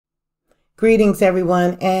Greetings,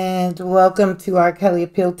 everyone, and welcome to R. Kelly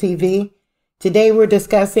Appeal TV. Today, we're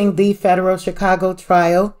discussing the federal Chicago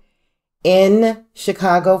trial in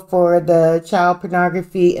Chicago for the child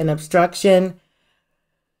pornography and obstruction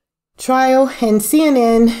trial. And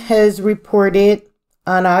CNN has reported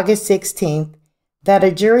on August 16th that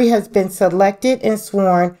a jury has been selected and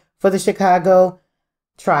sworn for the Chicago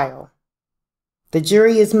trial. The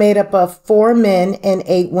jury is made up of 4 men and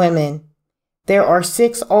 8 women. There are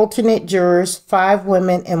 6 alternate jurors, 5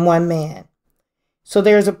 women and 1 man. So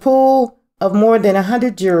there's a pool of more than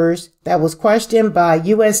 100 jurors that was questioned by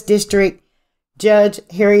U.S. District Judge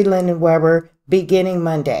Harry Lindenweber beginning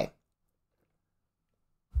Monday.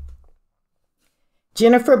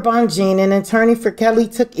 Jennifer Bongine, an attorney for Kelly,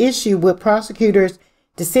 took issue with prosecutors'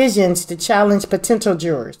 decisions to challenge potential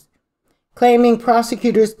jurors, claiming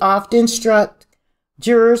prosecutors often struck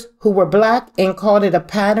jurors who were Black and called it a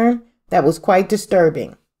pattern that was quite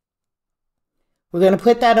disturbing. We're going to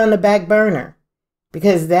put that on the back burner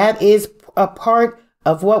because that is a part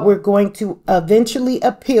of what we're going to eventually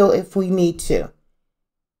appeal if we need to.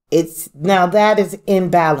 Now that is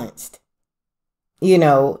imbalanced,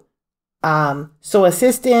 so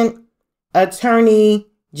Assistant Attorney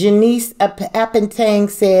Janice Appentang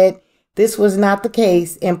said this was not the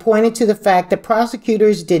case and pointed to the fact that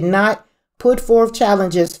prosecutors did not put forth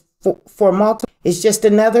challenges for multiple. It's just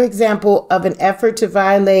another example of an effort to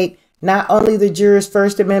violate not only the jurors'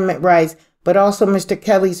 First Amendment rights, but also Mr.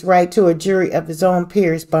 Kelly's right to a jury of his own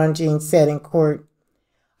peers, Bongine said in court.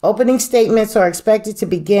 Opening statements are expected to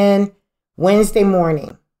begin Wednesday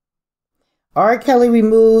morning. R. Kelly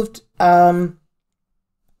removed, I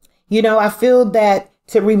feel that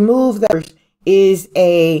to remove that is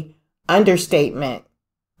a understatement.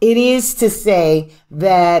 It is to say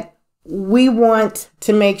that we want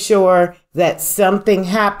to make sure that something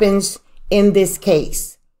happens in this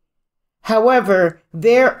case. However,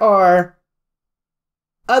 there are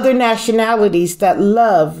other nationalities that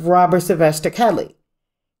love Robert Sylvester Kelly.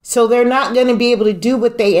 So they're not going to be able to do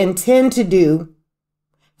what they intend to do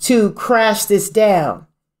to crash this down.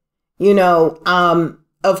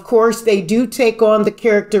 Of course, they do take on the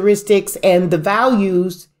characteristics and the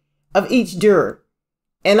values of each juror.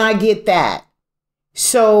 And I get that.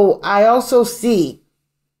 So I also see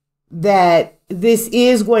that this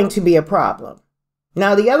is going to be a problem.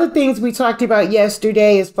 Now, the other things we talked about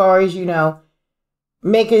yesterday, as far as,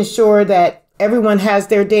 making sure that everyone has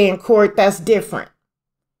their day in court, that's different.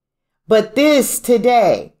 But this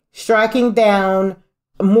today, striking down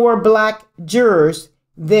more Black jurors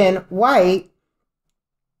than white,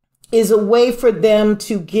 is a way for them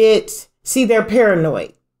to see they're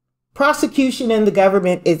paranoid. Prosecution in the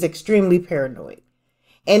government is extremely paranoid.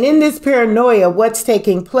 And in this paranoia, what's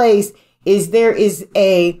taking place is there is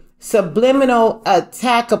a subliminal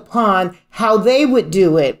attack upon how they would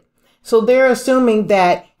do it. So they're assuming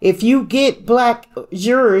that if you get Black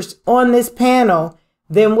jurors on this panel,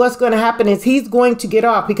 then what's going to happen is he's going to get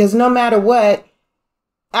off, because no matter what,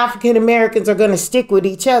 African Americans are going to stick with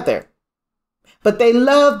each other. But they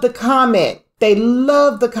love the comment. They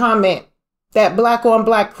love the comment that Black on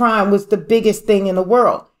Black crime was the biggest thing in the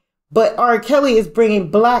world. But R. Kelly is bringing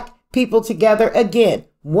Black people together again,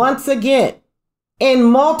 once again, in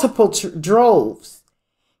multiple droves.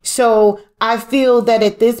 So I feel that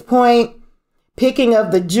at this point, picking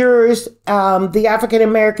of the jurors, the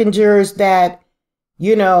African-American jurors that,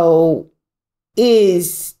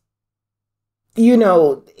 is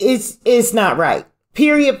not right.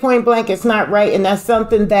 Period, point blank, it's not right. And that's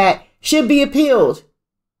something that should be appealed.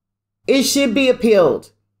 It should be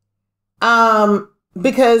appealed.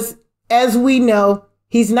 Because as we know,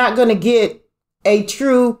 he's not going to get a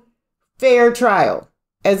true fair trial,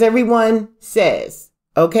 as everyone says.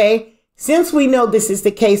 Okay. Since we know this is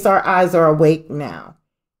the case, our eyes are awake now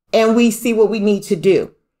and we see what we need to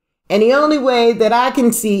do. And the only way that I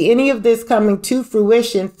can see any of this coming to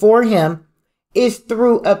fruition for him is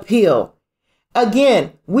through appeal.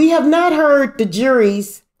 Again, we have not heard the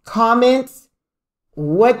jury's comments,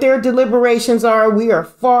 what their deliberations are. We are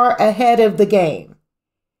far ahead of the game.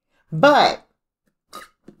 But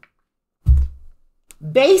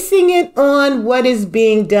basing it on what is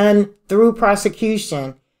being done through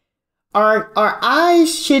prosecution, our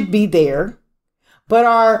eyes should be there, but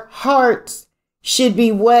our hearts should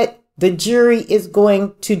be what the jury is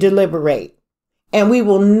going to deliberate. And we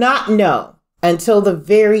will not know until the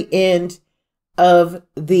very end of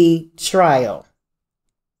the trial.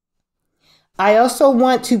 I also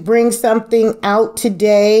want to bring something out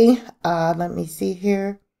today. Let me see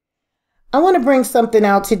here. I want to bring something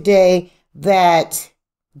out today that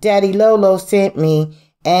Daddy Lolo sent me,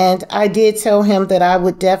 and I did tell him that I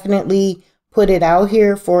would definitely put it out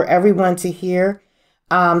here for everyone to hear.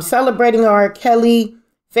 Celebrating R. Kelly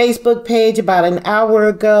Facebook page about an hour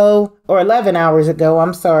ago, or 11 hours ago,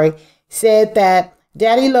 I'm sorry, said that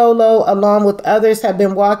Daddy Lolo, along with others, have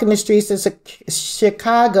been walking the streets of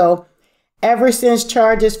Chicago ever since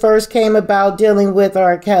charges first came about dealing with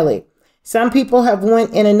R. Kelly. Some people have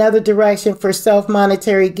went in another direction for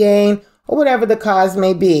self-monetary gain or whatever the cause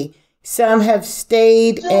may be. Some have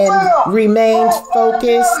stayed and remained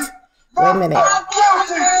focused. Wait a minute. Not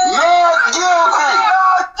guilty. Not guilty.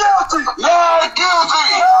 Not guilty. Not guilty.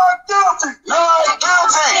 Not guilty. Not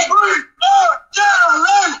guilty. Free R.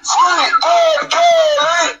 Kelly. Free R.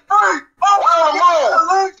 Kelly. Free R.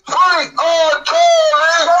 Kelly. Free R.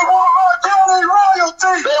 Kelly. They want R. Kelly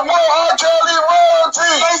royalty. They want R. Kelly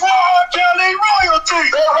royalty. They want R. Kelly royalty.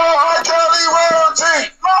 They want R. Kelly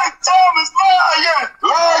royalty. Like Thomas lying.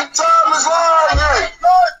 Like Thomas lying.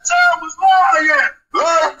 Like Thomas lying.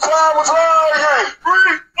 Like Thomas lying.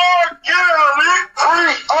 Free R. Kelly.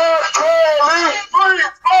 Free R. Kelly. Free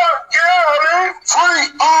R. Kelly. Free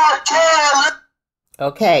R. Kelly.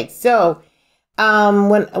 Okay, so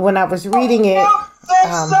when I was reading it,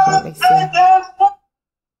 let me see.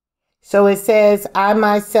 So it says, I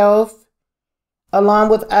myself, along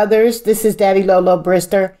with others, this is Daddy Lolo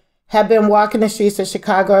Brister, have been walking the streets of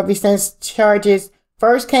Chicago ever since charges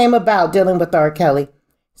first came about dealing with R. Kelly.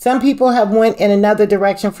 Some people have went in another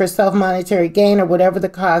direction for self-monetary gain or whatever the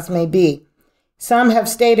cause may be. Some have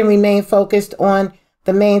stayed and remained focused on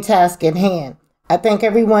the main task at hand. I thank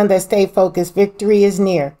everyone that stayed focused. Victory is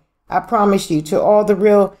near. I promise you, to all the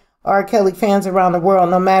real R. Kelly fans around the world,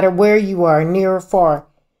 no matter where you are, near or far,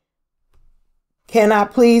 can I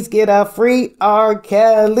please get a free R.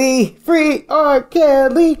 Kelly? Free R.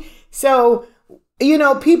 Kelly. So, you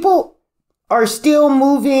know, people are still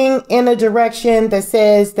moving in a direction that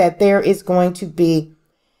says that there is going to be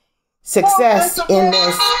success in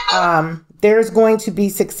this. There's going to be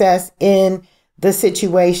success in the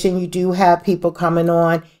situation. You do have people coming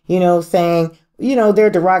on, you know, saying, you know, their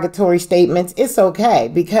derogatory statements. It's okay,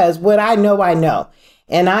 because what I know, I know.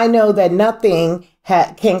 And I know that nothing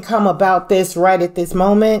can come about this right at this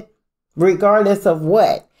moment, regardless of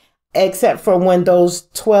what, except for when those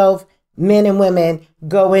 12 men and women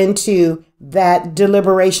go into that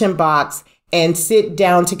deliberation box and sit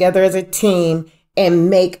down together as a team and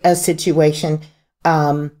make a situation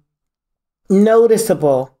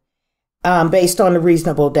noticeable based on a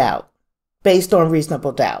reasonable doubt. Based on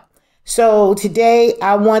reasonable doubt. So today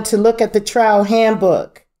I want to look at the trial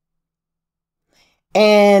handbook.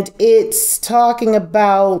 And it's talking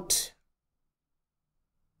about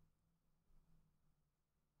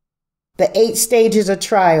the 8 stages of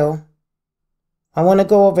trial. I want to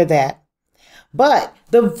go over that. But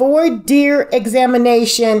the voir dire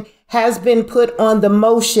examination has been put on the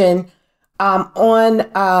motion,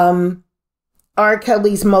 on R.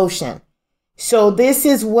 Kelly's motion. So this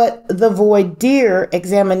is what the voir dire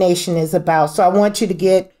examination is about. So I want you to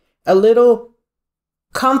get a little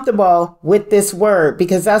comfortable with this word,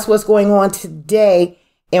 because that's what's going on today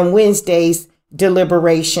in Wednesday's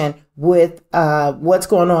deliberation with what's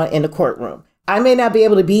going on in the courtroom. I may not be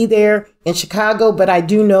able to be there in Chicago, but I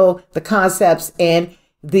do know the concepts and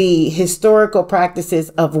the historical practices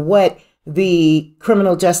of what the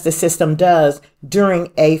criminal justice system does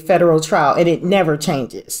during a federal trial, and it never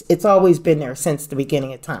changes. It's always been there since the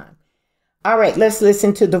beginning of time. All right, let's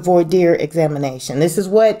listen to the voir dire examination. This is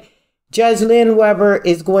what Judge Lynn Weber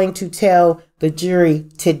is going to tell the jury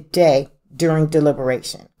today during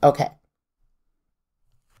deliberation. Okay.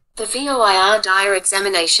 The voir dire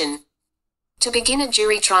examination. To begin a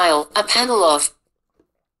jury trial, a panel of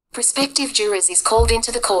prospective jurors is called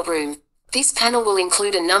into the courtroom. This panel will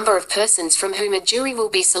include a number of persons from whom a jury will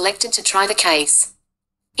be selected to try the case.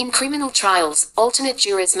 In criminal trials, alternate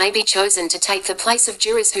jurors may be chosen to take the place of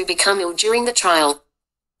jurors who become ill during the trial.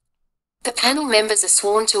 The panel members are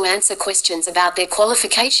sworn to answer questions about their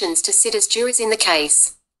qualifications to sit as jurors in the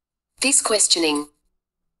case. This questioning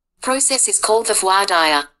process is called the voir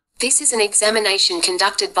dire. This is an examination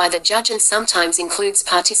conducted by the judge and sometimes includes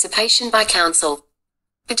participation by counsel.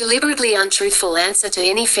 A deliberately untruthful answer to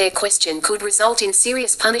any fair question could result in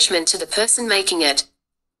serious punishment to the person making it.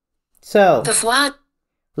 So,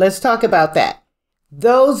 let's talk about that.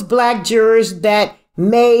 Those black jurors that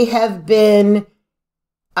may have been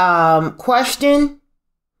questioned,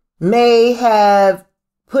 may have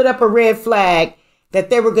put up a red flag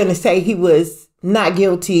that they were going to say he was not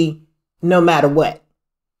guilty no matter what.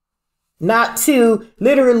 Not to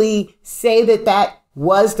literally say that that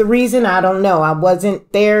was the reason. I don't know. I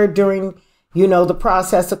wasn't there during, the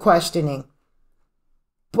process of questioning.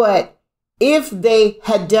 But if they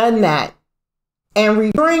had done that,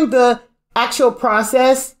 And during the actual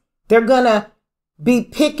process, they're going to be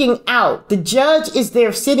picking out. The judge is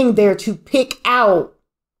there sitting there to pick out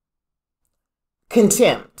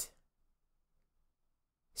contempt.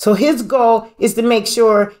 So his goal is to make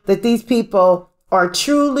sure that these people are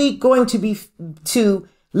truly going to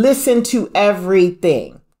listen to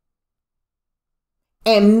everything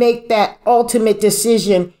and make that ultimate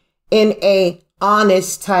decision in a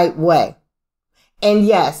honest type way. And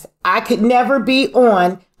yes, I could never be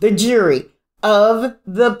on the jury of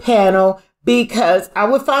the panel because I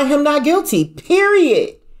would find him not guilty,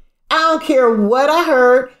 period. I don't care what I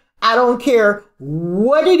heard. I don't care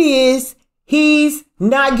what it is. He's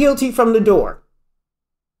not guilty from the door.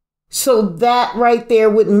 So that right there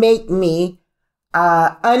would make me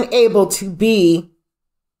unable to be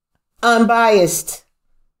unbiased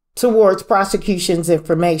towards prosecution's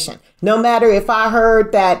information. No matter if I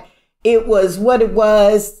heard that it was what it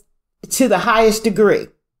was to the highest degree,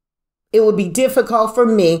 it would be difficult for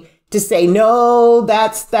me to say, no,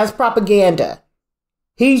 that's propaganda.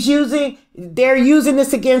 They're using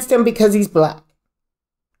this against him because he's black.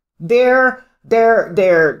 They're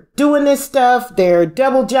doing this stuff. They're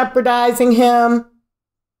double jeopardizing him.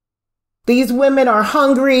 These women are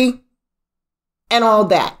hungry and all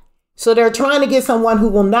that. So they're trying to get someone who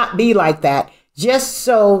will not be like that just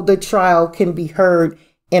so the trial can be heard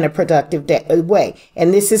in a productive way.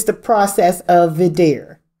 And this is the process of voir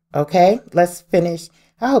dire. Okay, let's finish.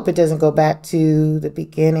 I hope it doesn't go back to the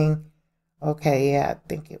beginning. Okay, yeah, I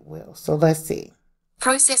think it will. So let's see.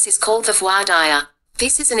 Process is called the voir dire.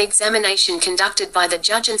 This is an examination conducted by the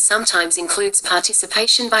judge and sometimes includes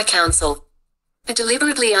participation by counsel. A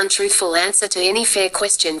deliberately untruthful answer to any fair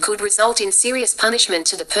question could result in serious punishment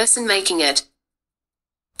to the person making it.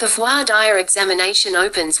 The voir dire examination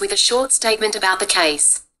opens with a short statement about the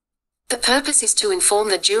case. The purpose is to inform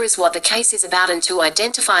the jurors what the case is about and to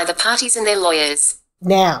identify the parties and their lawyers.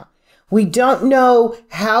 Now, we don't know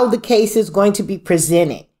how the case is going to be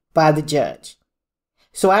presented by the judge.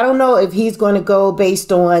 So I don't know if he's going to go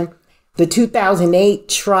based on the 2008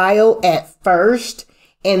 trial at first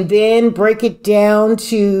and then break it down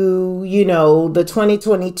to, the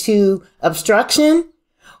 2022 obstruction,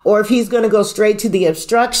 or if he's going to go straight to the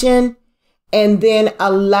obstruction and then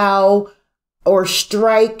allow or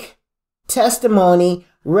strike testimony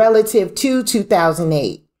relative to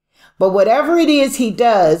 2008. But whatever it is he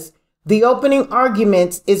does, the opening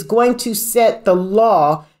arguments is going to set the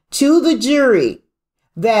law to the jury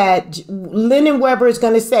that Lennon Weber is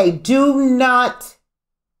going to say, do not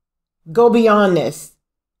go beyond this.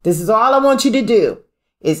 This is all I want you to do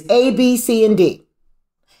is A, B, C, and D.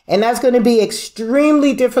 And that's going to be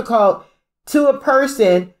extremely difficult to a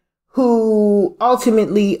person who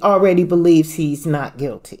ultimately already believes he's not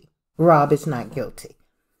guilty. Rob is not guilty.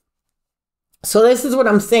 So this is what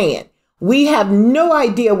I'm saying. We have no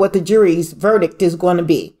idea what the jury's verdict is going to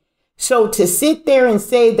be. So to sit there and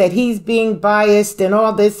say that he's being biased and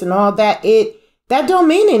all this and all that, that don't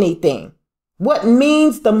mean anything. What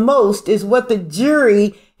means the most is what the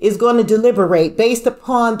jury is going to deliberate based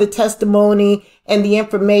upon the testimony and the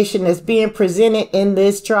information that's being presented in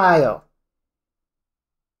this trial.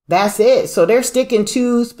 That's it. So they're sticking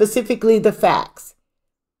to specifically the facts.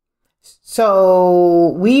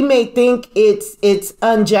 So we may think it's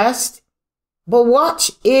unjust, but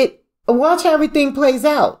watch how everything plays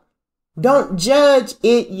out. Don't judge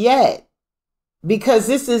it yet, because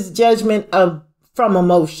this is judgment from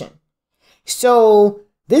emotion. So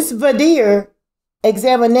this voir dire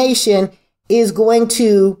examination is going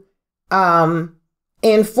to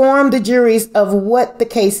inform the juries of what the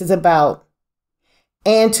case is about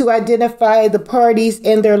and to identify the parties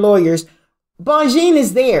and their lawyers. Bonjean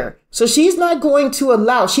is there, so she's not going to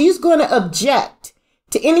allow, she's going to object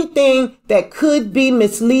to anything that could be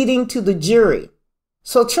misleading to the jury.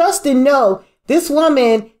 So trust and know this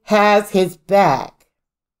woman has his back.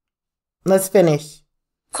 Let's finish.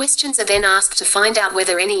 Questions are then asked to find out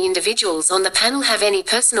whether any individuals on the panel have any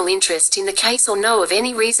personal interest in the case or know of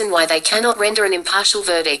any reason why they cannot render an impartial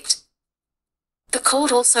verdict. The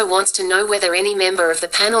court also wants to know whether any member of the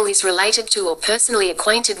panel is related to or personally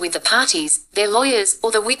acquainted with the parties, their lawyers,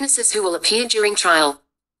 or the witnesses who will appear during trial.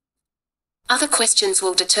 Other questions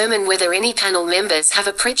will determine whether any panel members have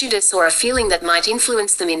a prejudice or a feeling that might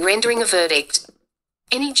influence them in rendering a verdict.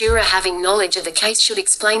 Any juror having knowledge of the case should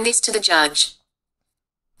explain this to the judge.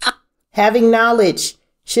 Having knowledge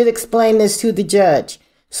should explain this to the judge.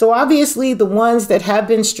 So obviously the ones that have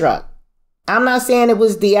been struck, I'm not saying it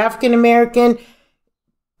was the African American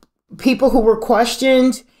people who were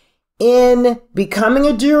questioned in becoming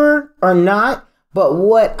a juror or not, but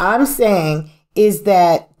what I'm saying is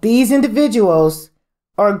that these individuals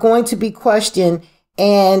are going to be questioned,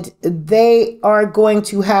 and they are going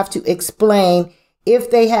to have to explain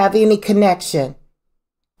if they have any connection.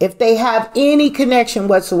 If they have any connection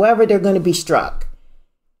whatsoever, they're going to be struck.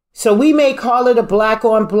 So we may call it a black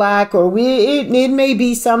on black, or it may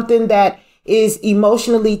be something that is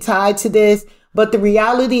emotionally tied to this. But the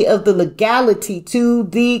reality of the legality to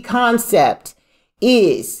the concept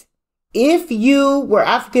is, if you were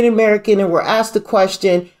African American and were asked a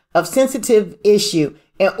question of sensitive issue,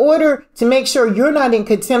 in order to make sure you're not in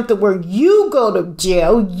contempt of where you go to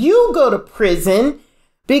jail, you go to prison,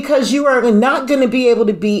 because you are not going to be able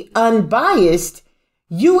to be unbiased,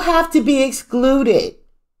 you have to be excluded.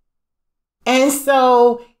 And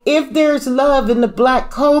so if there's love in the Black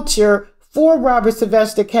culture for Robert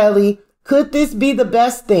Sylvester Kelly, could this be the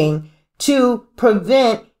best thing to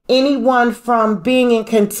prevent anyone from being in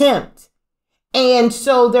contempt? And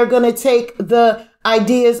so they're going to take the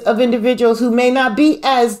ideas of individuals who may not be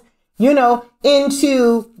as,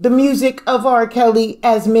 into the music of R. Kelly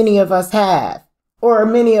as many of us have, or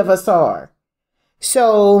many of us are.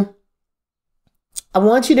 So I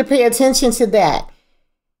want you to pay attention to that.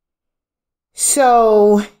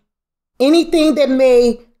 So anything that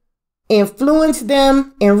may influence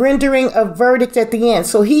them in rendering a verdict at the end.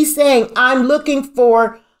 So he's saying, I'm looking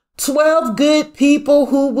for 12 good people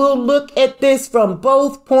who will look at this from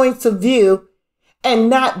both points of view and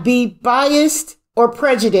not be biased or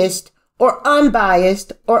prejudiced or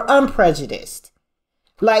unbiased or unprejudiced.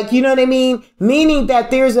 Like, you know what I mean? Meaning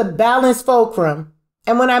that there's a balanced fulcrum.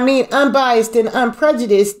 And when I mean unbiased and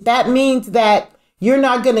unprejudiced, that means that you're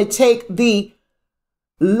not going to take the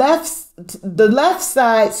left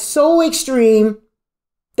side so extreme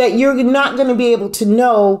that you're not going to be able to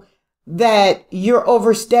know that you're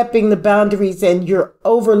overstepping the boundaries and you're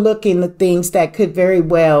overlooking the things that could very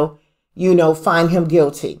well, find him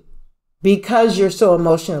guilty because you're so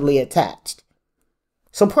emotionally attached.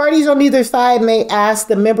 So parties on either side may ask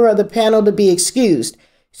the member of the panel to be excused.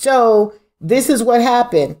 So this is what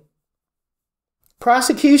happened.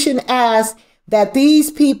 Prosecution asked that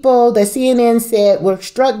these people that CNN said were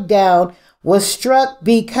struck down was struck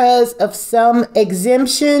because of some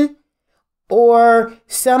exemption or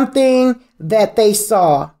something that they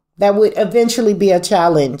saw that would eventually be a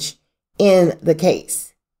challenge in the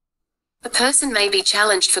case. A person may be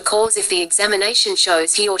challenged for cause if the examination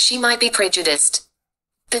shows he or she might be prejudiced.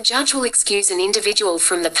 The judge will excuse an individual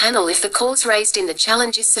from the panel if the cause raised in the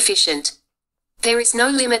challenge is sufficient. There is no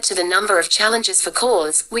limit to the number of challenges for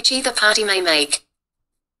cause, which either party may make.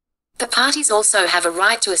 The parties also have a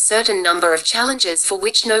right to a certain number of challenges for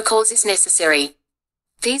which no cause is necessary.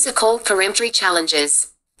 These are called peremptory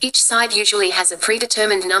challenges. Each side usually has a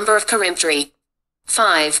predetermined number of peremptory.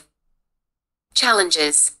 5.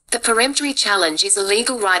 Challenges. The peremptory challenge is a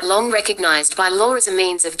legal right long recognized by law as a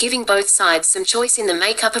means of giving both sides some choice in the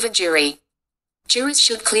makeup of a jury. Jurors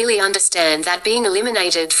should clearly understand that being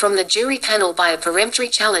eliminated from the jury panel by a peremptory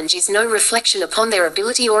challenge is no reflection upon their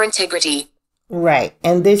ability or integrity. Right.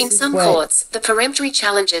 And this in some courts, the peremptory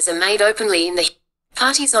challenges are made openly in the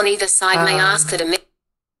parties on either side may ask that a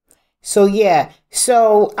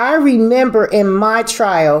So I remember in my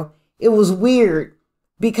trial, it was weird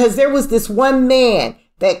because there was this one man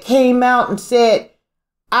that came out and said,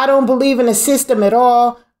 I don't believe in the system at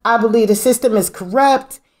all. I believe the system is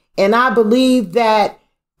corrupt. And I believe that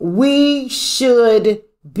we should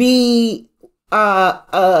be,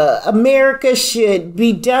 America should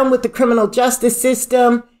be done with the criminal justice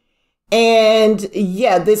system. And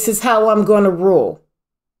this is how I'm going to rule.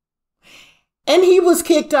 And he was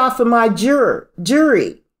kicked off of my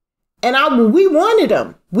jury. And we wanted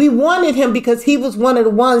him. We wanted him because he was one of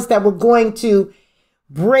the ones that were going to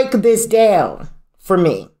break this down for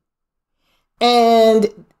me. And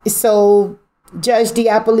so Judge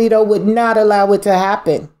Diapolito would not allow it to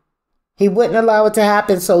happen. He wouldn't allow it to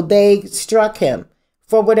happen, so they struck him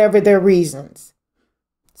for whatever their reasons.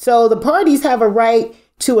 So the parties have a right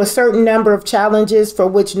to a certain number of challenges for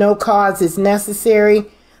which no cause is necessary.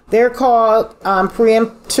 They're called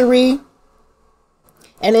peremptory.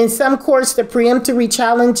 And in some courts, the peremptory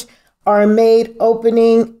challenge are made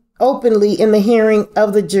openly in the hearing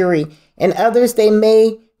of the jury. In others,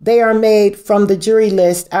 they are made from the jury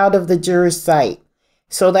list out of the juror's sight.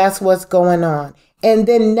 So that's what's going on. And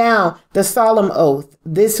then now the solemn oath.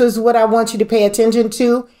 This is what I want you to pay attention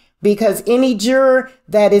to, because any juror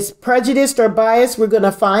that is prejudiced or biased, we're going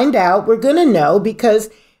to find out. We're going to know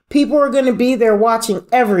because people are going to be there watching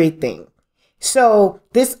everything. So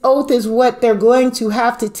this oath is what they're going to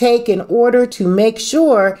have to take in order to make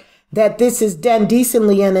sure that this is done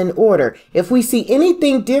decently and in order. If we see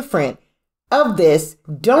anything different, of this,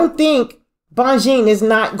 don't think Bonjean is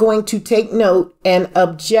not going to take note and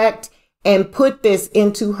object and put this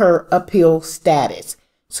into her appeal status.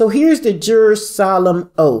 So here's the juror's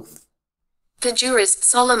solemn oath. The juror's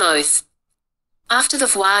solemn oath. After the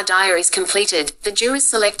voir dire is completed, the jurors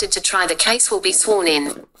selected to try the case will be sworn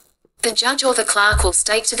in. The judge or the clerk will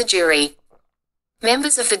state to the jury,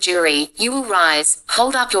 "Members of the jury, you will rise,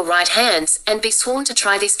 hold up your right hands, and be sworn to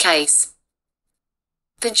try this case."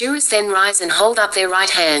 The jurors then rise and hold up their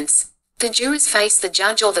right hands. The jurors face the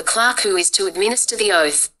judge or the clerk who is to administer the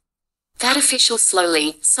oath. That official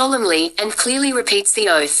slowly, solemnly, and clearly repeats the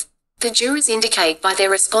oath. The jurors indicate by their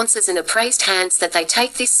responses and upraised hands that they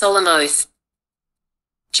take this solemn oath.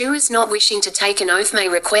 Jurors not wishing to take an oath may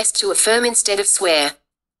request to affirm instead of swear.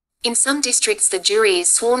 In some districts the jury is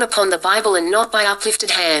sworn upon the Bible and not by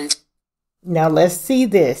uplifted hand. Now let's see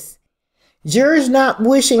this. Jurors not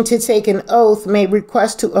wishing to take an oath may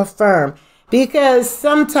request to affirm, because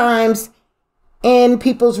sometimes in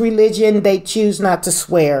people's religion they choose not to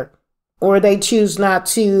swear, or they choose not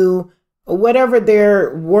to, whatever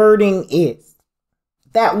their wording is.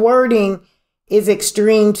 That wording is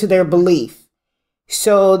extreme to their belief.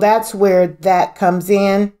 So that's where that comes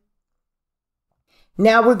in.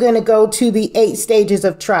 Now we're going to go to the 8 stages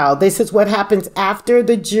of trial. This is what happens after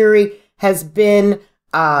the jury has been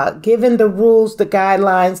given the rules, the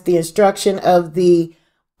guidelines, the instruction of the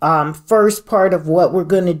first part of what we're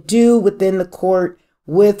going to do within the court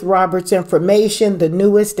with Robert's information, the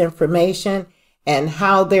newest information, and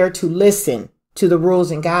how they're to listen to the rules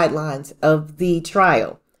and guidelines of the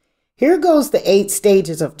trial. Here goes the 8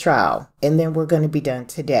 stages of trial, and then we're going to be done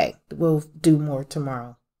today. We'll do more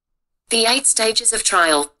tomorrow. The 8 stages of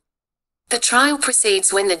trial. The trial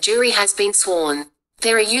proceeds when the jury has been sworn.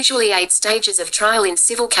 There are usually 8 stages of trial in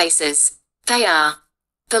civil cases. They are: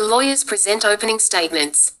 the lawyers present opening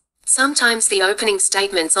statements. Sometimes the opening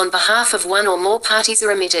statements on behalf of one or more parties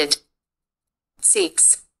are omitted.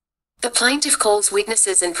 6. The plaintiff calls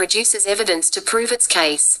witnesses and produces evidence to prove its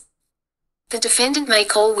case. The defendant may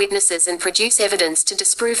call witnesses and produce evidence to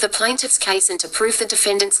disprove the plaintiff's case and to prove the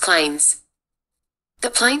defendant's claims. The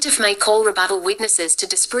plaintiff may call rebuttal witnesses to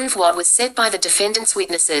disprove what was said by the defendant's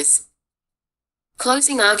witnesses.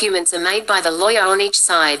 Closing arguments are made by the lawyer on each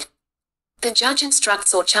side. The judge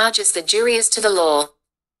instructs or charges the jury as to the law.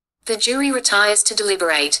 The jury retires to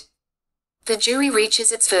deliberate. The jury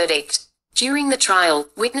reaches its verdict. During the trial,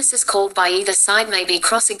 witnesses called by either side may be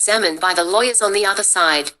cross-examined by the lawyers on the other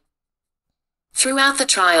side. Throughout the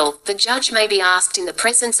trial, the judge may be asked in the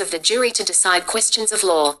presence of the jury to decide questions of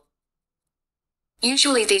law.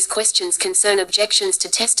 Usually these questions concern objections to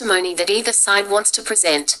testimony that either side wants to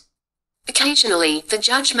present. Occasionally, the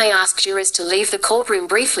judge may ask jurors to leave the courtroom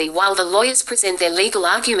briefly while the lawyers present their legal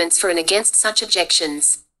arguments for and against such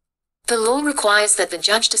objections. The law requires that the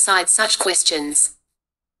judge decide such questions.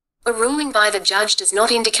 A ruling by the judge does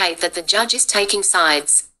not indicate that the judge is taking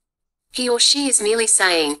sides. He or she is merely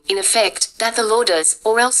saying, in effect, that the law does,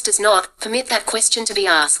 or else does not, permit that question to be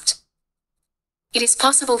asked. It is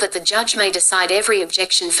possible that the judge may decide every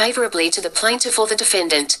objection favorably to the plaintiff or the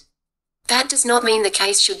defendant. That does not mean the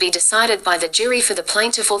case should be decided by the jury for the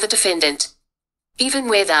plaintiff or the defendant. Even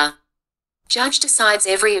where the judge decides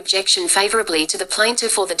every objection favorably to the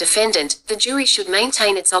plaintiff or the defendant, the jury should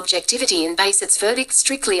maintain its objectivity and base its verdict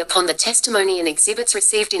strictly upon the testimony and exhibits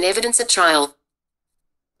received in evidence at trial.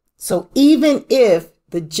 So even if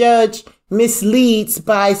the judge misleads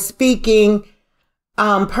by speaking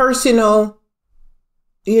personal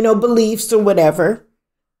beliefs or whatever,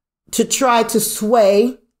 to try to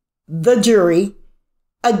sway the jury.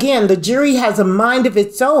 Again, the jury has a mind of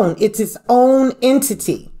its own. It's its own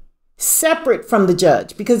entity, separate from the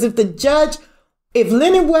judge. Because if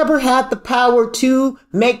Leonard Weber had the power to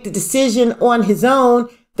make the decision on his own,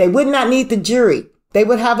 they would not need the jury. They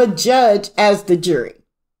would have a judge as the jury.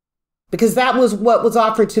 Because that was what was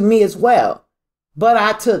offered to me as well. But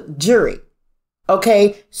I took jury.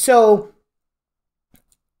 Okay, so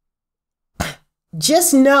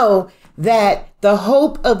just know that the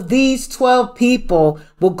hope of these 12 people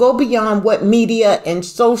will go beyond what media and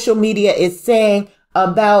social media is saying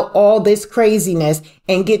about all this craziness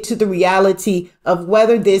and get to the reality of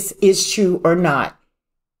whether this is true or not,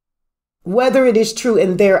 whether it is true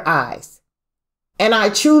in their eyes. And I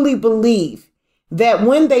truly believe that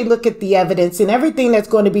when they look at the evidence and everything that's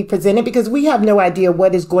going to be presented, because we have no idea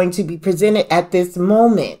what is going to be presented at this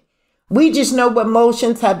moment. We just know what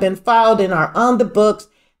motions have been filed and are on the books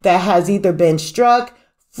that has either been struck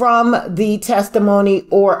from the testimony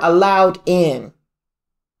or allowed in.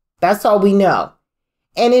 That's all we know.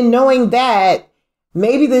 And in knowing that,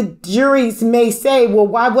 Maybe the juries may say, well,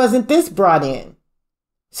 why wasn't this brought in?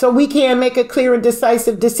 So we can't make a clear and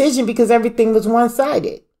decisive decision because everything was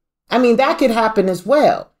one-sided. I mean, that could happen as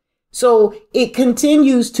well. So it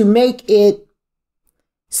continues to make it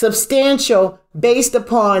substantial based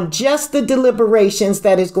upon just the deliberations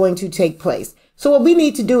that is going to take place. So what we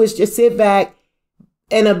need to do is just sit back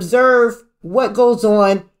and observe what goes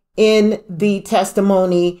on in the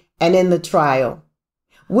testimony and in the trial.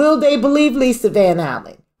 Will they believe Lisa Van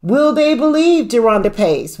Allen? Will they believe Deronda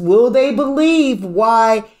Pace? Will they believe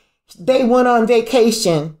why they went on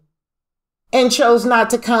vacation and chose not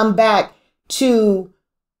to come back to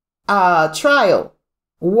trial?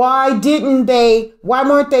 Why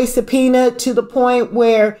weren't they subpoenaed to the point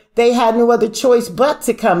where they had no other choice but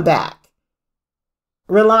to come back?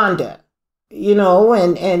 Rolanda, and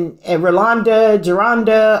Rolanda,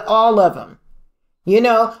 Geronda, all of them.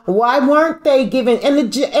 Why weren't they given, and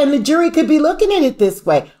the jury could be looking at it this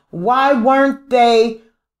way. Why weren't they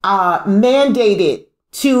mandated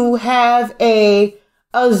to have a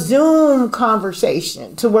Zoom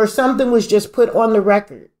conversation to where something was just put on the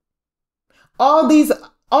record? All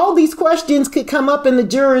these questions could come up in the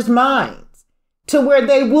jurors' minds to where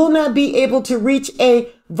they will not be able to reach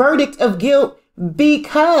a verdict of guilt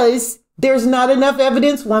because there's not enough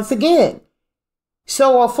evidence once again.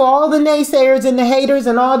 So for all the naysayers and the haters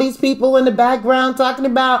and all these people in the background talking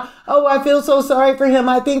about, oh, I feel so sorry for him,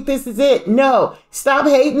 I think this is it. No, stop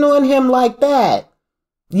hating on him like that.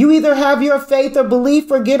 You either have your faith or belief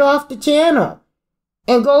or get off the channel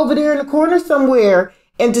and go over there in the corner somewhere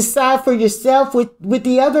and decide for yourself with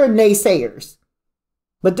the other naysayers.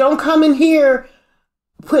 But don't come in here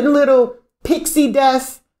putting little pixie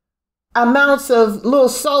dust amounts of little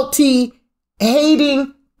salty,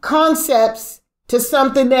 hating concepts to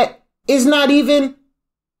something that is not even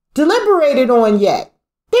deliberated on yet.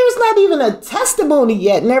 There's not even a testimony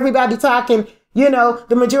yet. And everybody talking, the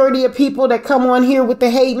majority of people that come on here with the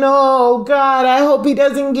hate, oh God, I hope he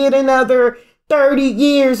doesn't get another 30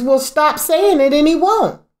 years. Will stop saying it and he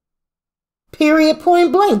won't. Period,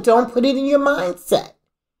 point blank. Don't put it in your mindset.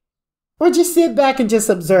 Or just sit back and just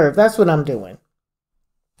observe. That's what I'm doing.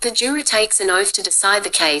 The juror takes an oath to decide the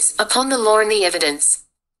case upon the law and the evidence.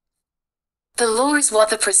 The law is what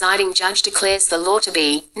the presiding judge declares the law to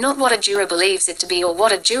be, not what a juror believes it to be or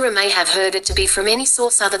what a juror may have heard it to be from any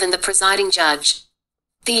source other than the presiding judge.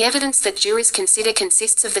 The evidence that jurors consider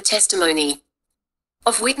consists of the testimony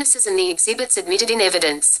of witnesses and the exhibits admitted in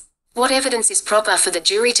evidence. What evidence is proper for the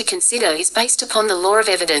jury to consider is based upon the law of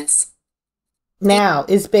evidence. Now,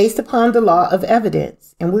 it's based upon the law of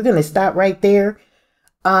evidence. And we're going to stop right there.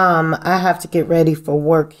 I have to get ready for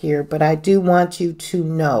work here, but I do want you to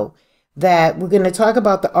know that we're going to talk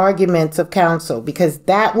about the arguments of counsel because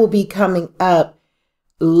that will be coming up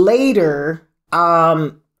later,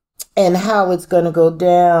 and how it's going to go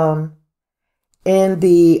down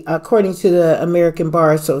in according to the American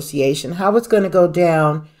Bar Association, how it's going to go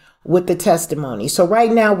down with the testimony. So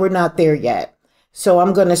right now we're not there yet. So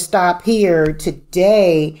I'm going to stop here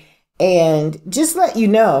today and just let you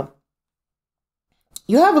know,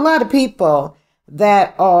 you have a lot of people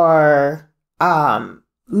that are,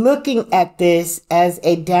 looking at this as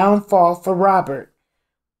a downfall for Robert.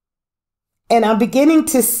 And I'm beginning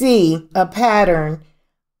to see a pattern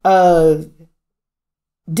of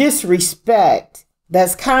disrespect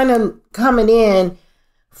that's kind of coming in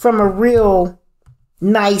from a real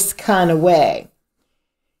nice kind of way.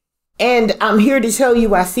 And I'm here to tell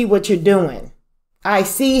you, I see what you're doing. I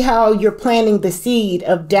see how you're planting the seed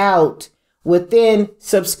of doubt within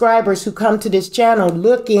subscribers who come to this channel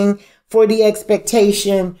looking for the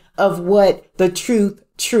expectation of what the truth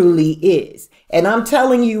truly is. And I'm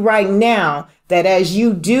telling you right now that as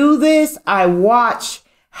you do this, I watch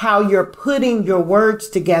how you're putting your words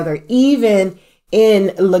together, even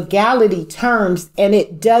in legality terms, and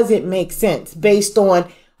it doesn't make sense based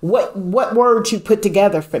on what words you put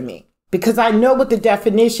together for me. Because I know what the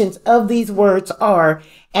definitions of these words are,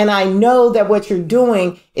 and I know that what you're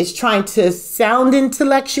doing is trying to sound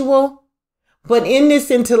intellectual. But in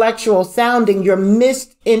this intellectual sounding, you're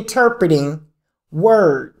misinterpreting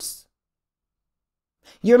words.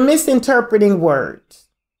 You're misinterpreting words.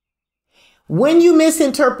 When you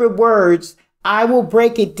misinterpret words, I will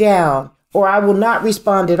break it down or I will not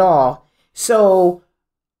respond at all. So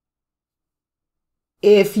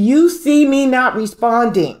if you see me not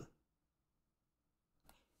responding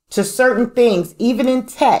to certain things, even in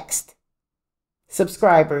text,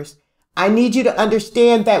 subscribers, I need you to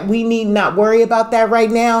understand that we need not worry about that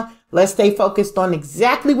right now. Let's stay focused on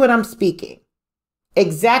exactly what I'm speaking.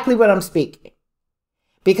 Exactly what I'm speaking.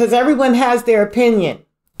 Because everyone has their opinion,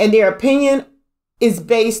 and their opinion is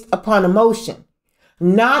based upon emotion,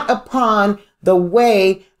 not upon the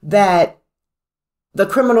way that the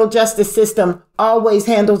criminal justice system always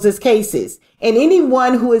handles its cases. And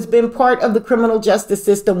anyone who has been part of the criminal justice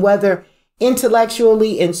system, whether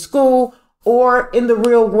intellectually in school or in the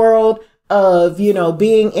real world of,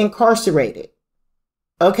 being incarcerated,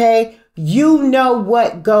 okay, you know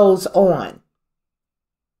what goes on.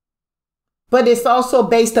 But it's also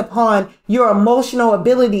based upon your emotional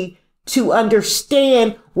ability to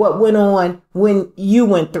understand what went on when you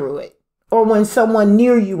went through it or when someone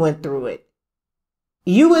near you went through it.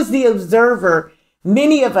 You as the observer,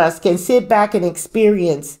 many of us can sit back and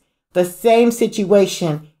experience the same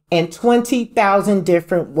situation in 20,000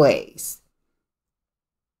 different ways.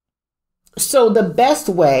 So the best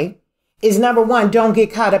way is, number one, don't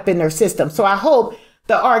get caught up in their system. So I hope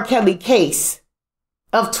the R. Kelly case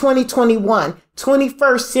of 2021,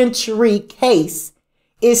 21st century case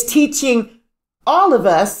is teaching all of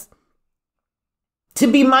us to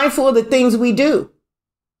be mindful of the things we do.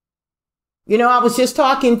 I was just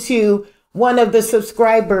talking to one of the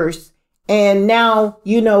subscribers and now,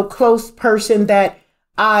 close person that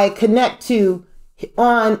I connect to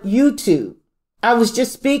on YouTube. I was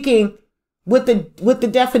just speaking with the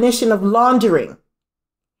definition of laundering.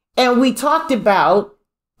 And we talked about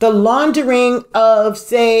the laundering of,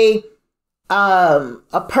 say,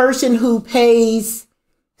 a person who pays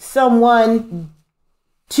someone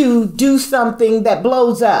to do something that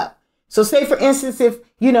blows up. So say, for instance, if,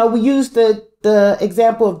 we use the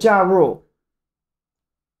example of Ja Rule.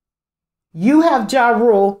 You have Ja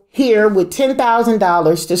Rule here with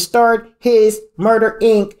 $10,000 to start his Murder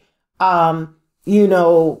Inc.,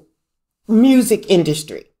 music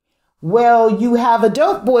industry. Well, you have a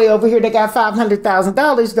dope boy over here that got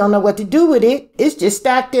 $500,000, don't know what to do with it. It's just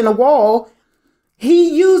stacked in a wall.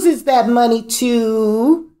 He uses that money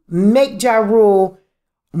to make Ja Rule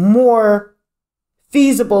more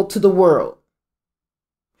feasible to the world.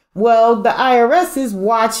 Well, the IRS is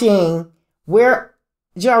watching where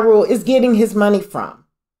Ja Rule is getting his money from.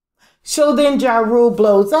 So then Ja Rule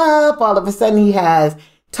blows up. All of a sudden he has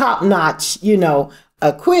top-notch,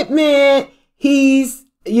 equipment. He's,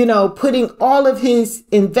 putting all of his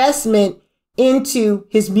investment into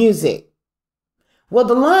his music. Well,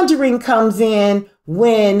 the laundering comes in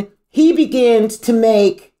when he begins to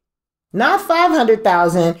make not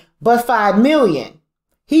 500,000, but 5 million.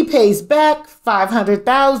 He pays back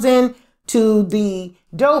 500,000 to the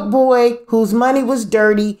dope boy whose money was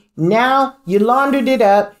dirty. Now you laundered it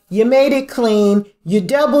up, you made it clean, you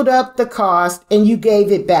doubled up the cost, and you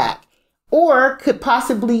gave it back. Or could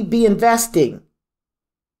possibly be investing.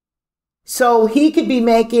 So he could be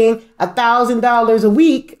making $1,000 a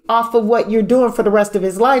week off of what you're doing for the rest of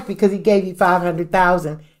his life because he gave you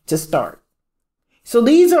 500,000 to start. So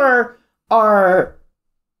these are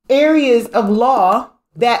areas of law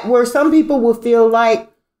that where some people will feel like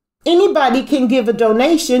anybody can give a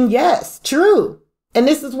donation. Yes, true. And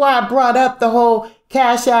this is why I brought up the whole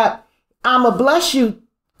Cash App, I'ma bless you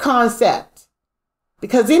concept.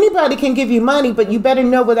 Because anybody can give you money, but you better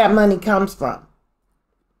know where that money comes from.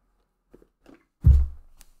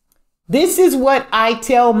 This is what I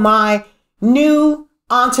tell my new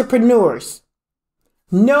entrepreneurs.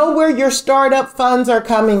 Know where your startup funds are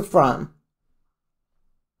coming from.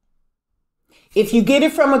 If you get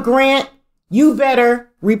it from a grant, you better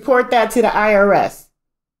report that to the IRS.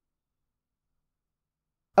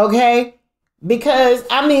 Okay? Because,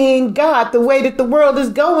 God, the way that the world is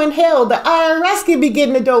going, hell, the IRS could be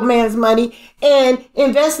getting the dope man's money and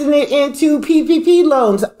investing it into PPP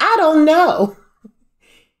loans. I don't know.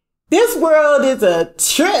 This world is a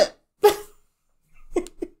trip.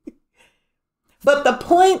 But the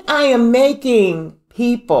point I am making,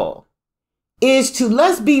 people, is to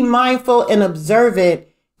let's be mindful and observant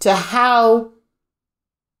to how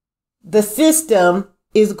the system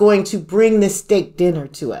is going to bring this steak dinner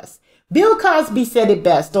to us. Bill Cosby said it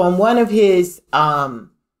best on one of his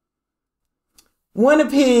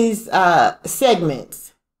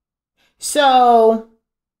segments. So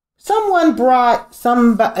someone brought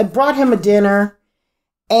him a dinner,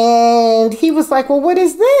 and he was like, "Well, what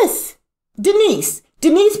is this?" Denise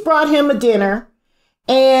brought him a dinner,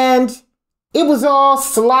 and it was all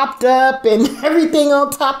slopped up and everything on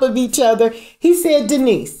top of each other. He said,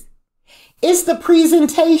 "Denise, it's the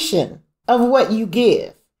presentation of what you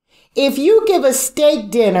give. If you give a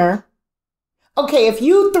steak dinner, okay, if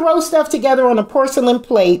you throw stuff together on a porcelain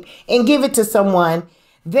plate and give it to someone,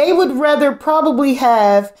 they would rather probably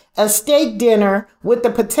have a steak dinner with the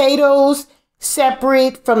potatoes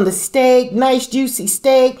separate from the steak, nice juicy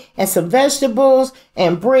steak, and some vegetables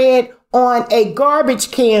and bread on a garbage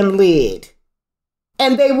can lid.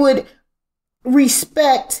 And they would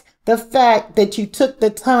respect the fact that you took the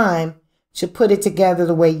time to put it together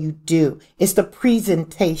the way you do. It's the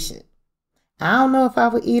presentation. I don't know if I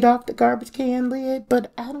would eat off the garbage can lid,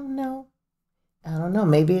 but I don't know. I don't know.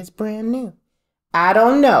 Maybe it's brand new. I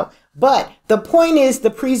don't know. But the point is, the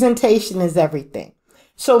presentation is everything.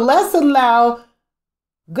 So let's allow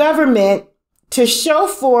government to show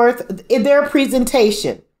forth their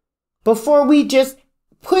presentation before we just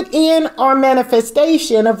put in our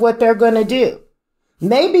manifestation of what they're going to do.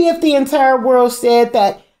 Maybe if the entire world said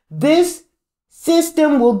that this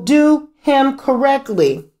system will do him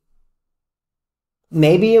correctly,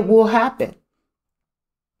 maybe it will happen.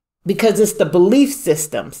 Because it's the belief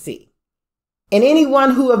system, see. And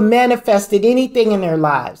anyone who have manifested anything in their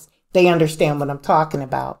lives, they understand what I'm talking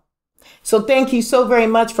about. So thank you so very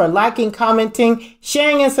much for liking, commenting,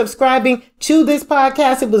 sharing, and subscribing to this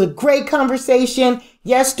podcast. It was a great conversation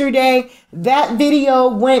yesterday. That video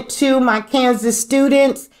went to my Kansas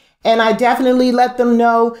students, and I definitely let them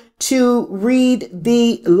know to read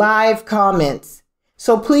the live comments.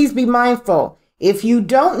 So please be mindful. If you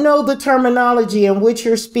don't know the terminology in which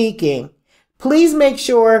you're speaking, please make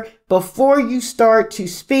sure before you start to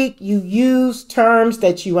speak, you use terms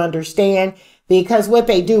that you understand, because what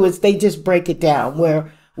they do is they just break it down where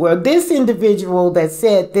this individual that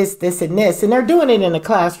said this, and this, and they're doing it in a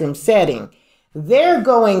classroom setting, they're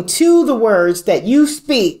going to the words that you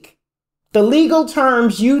speak, the legal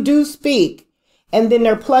terms you do speak, and then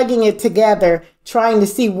they're plugging it together, trying to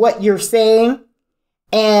see what you're saying.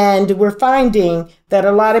 And we're finding that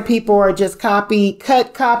a lot of people are just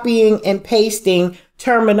copying and pasting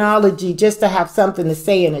terminology just to have something to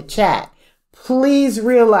say in a chat. Please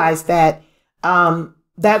realize that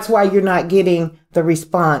that's why you're not getting the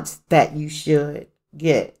response that you should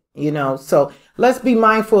get, So let's be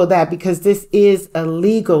mindful of that, because this is a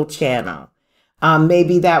legal channel.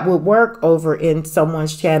 Maybe that would work over in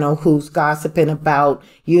someone's channel who's gossiping about,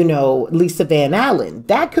 Lisa Van Allen.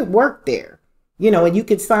 That could work there. And you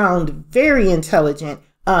could sound very intelligent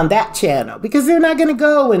on that channel, because they're not going to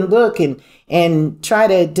go and look and try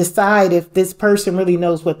to decide if this person really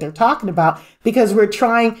knows what they're talking about, because we're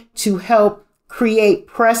trying to help create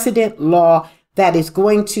precedent law that is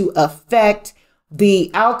going to affect the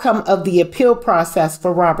outcome of the appeal process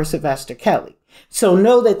for Robert Sylvester Kelly. So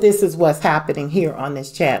know that this is what's happening here on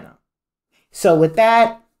this channel. So with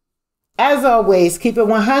that, as always, keep it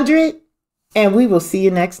 100, and we will see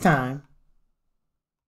you next time.